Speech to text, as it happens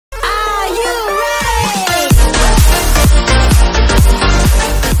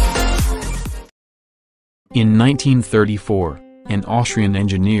In 1934, an Austrian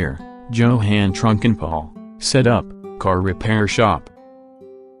engineer, Johann Trunkenpolz, set up car repair shop.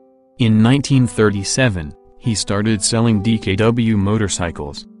 In 1937, he started selling DKW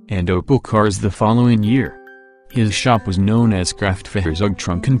motorcycles and Opel cars the following year. His shop was known as Kraftfahrzeug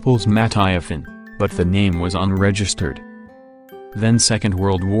Trunkenpolz Matthiefen, but the name was unregistered. Then Second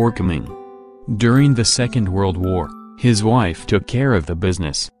World War coming. During the Second World War, his wife took care of the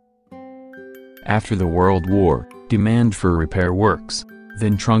business. After the World War, demand for repair works.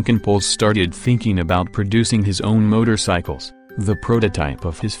 Then Trunkenpolz started thinking about producing his own motorcycles. The prototype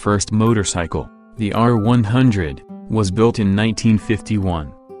of his first motorcycle, the R100, was built in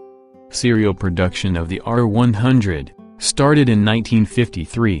 1951. Serial production of the R100 started in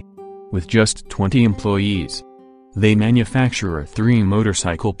 1953. With just 20 employees. They manufacture 3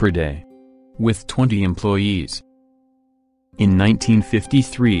 motorcycles per day. With 20 employees. In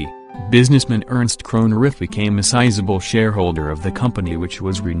 1953, businessman Ernst Kronriff became a sizable shareholder of the company, which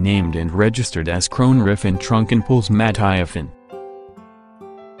was renamed and registered as Kronriff and Trunkenpolz Matthiefen.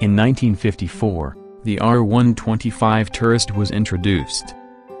 In 1954, the R125 Tourist was introduced.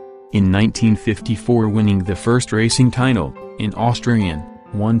 In 1954, winning the first racing title, in Austrian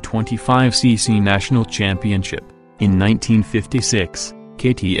 125cc National Championship. In 1956,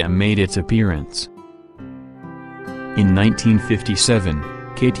 KTM made its appearance. In 1957,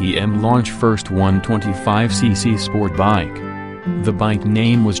 KTM launched first 125cc sport bike. The bike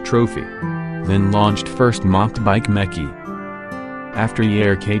name was Trophy. Then launched first mountain bike Meki. After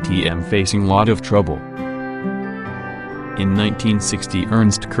year KTM facing lot of trouble. In 1960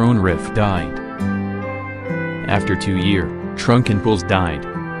 Ernst Kronriff died. After 2 years, Trunkenpolz died.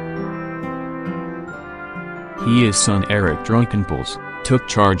 His son Erich Trunkenpolz took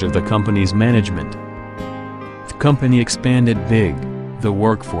charge of the company's management. The company expanded big. The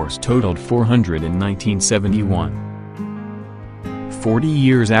workforce totaled 400 in 1971. 40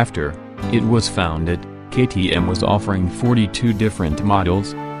 years after it was founded, KTM was offering 42 different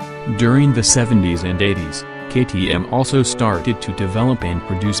models. During the 70s and 80s, KTM also started to develop and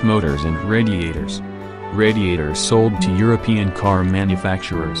produce motors and radiators. Radiators sold to European car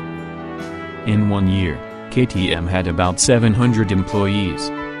manufacturers. In 1 year, KTM had about 700 employees.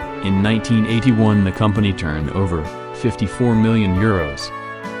 In 1981 the company turned over 54 million euros.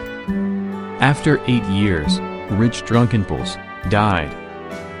 After 8 years, Rich Trunkenpolz died.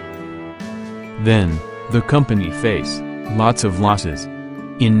 Then, the company faced lots of losses.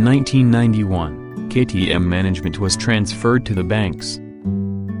 In 1991, KTM management was transferred to the banks.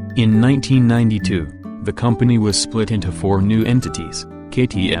 In 1992, the company was split into 4 new entities: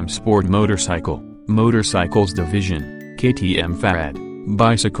 KTM Sportmotorcycle, Motorcycles Division, KTM Farad,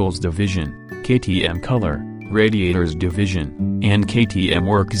 Bicycles Division, KTM Color, Radiators Division, and KTM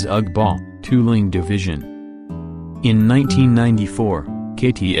Works-Ugbau, Tooling Division. In 1994,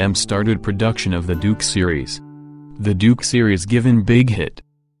 KTM started production of the Duke series. The Duke series given big hit.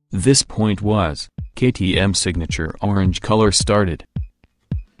 This point was, KTM signature orange color started.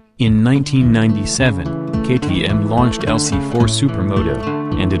 In 1997, KTM launched LC4 Supermoto,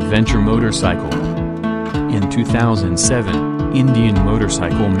 and adventure motorcycle. In 2007, Indian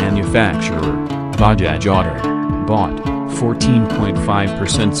motorcycle manufacturer, Bajaj Auto, bought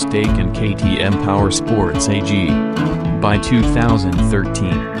 14.5% stake in KTM Powersports AG. By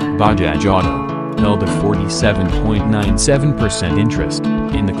 2013, Bajaj Auto held a 47.97% interest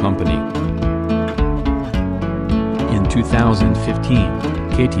in the company. In 2015,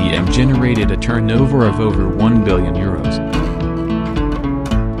 KTM generated a turnover of over 1 billion euros.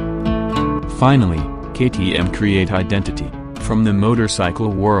 Finally, KTM create identity from the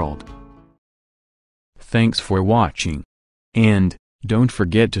motorcycle world. Thanks for watching. And don't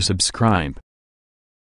forget to subscribe.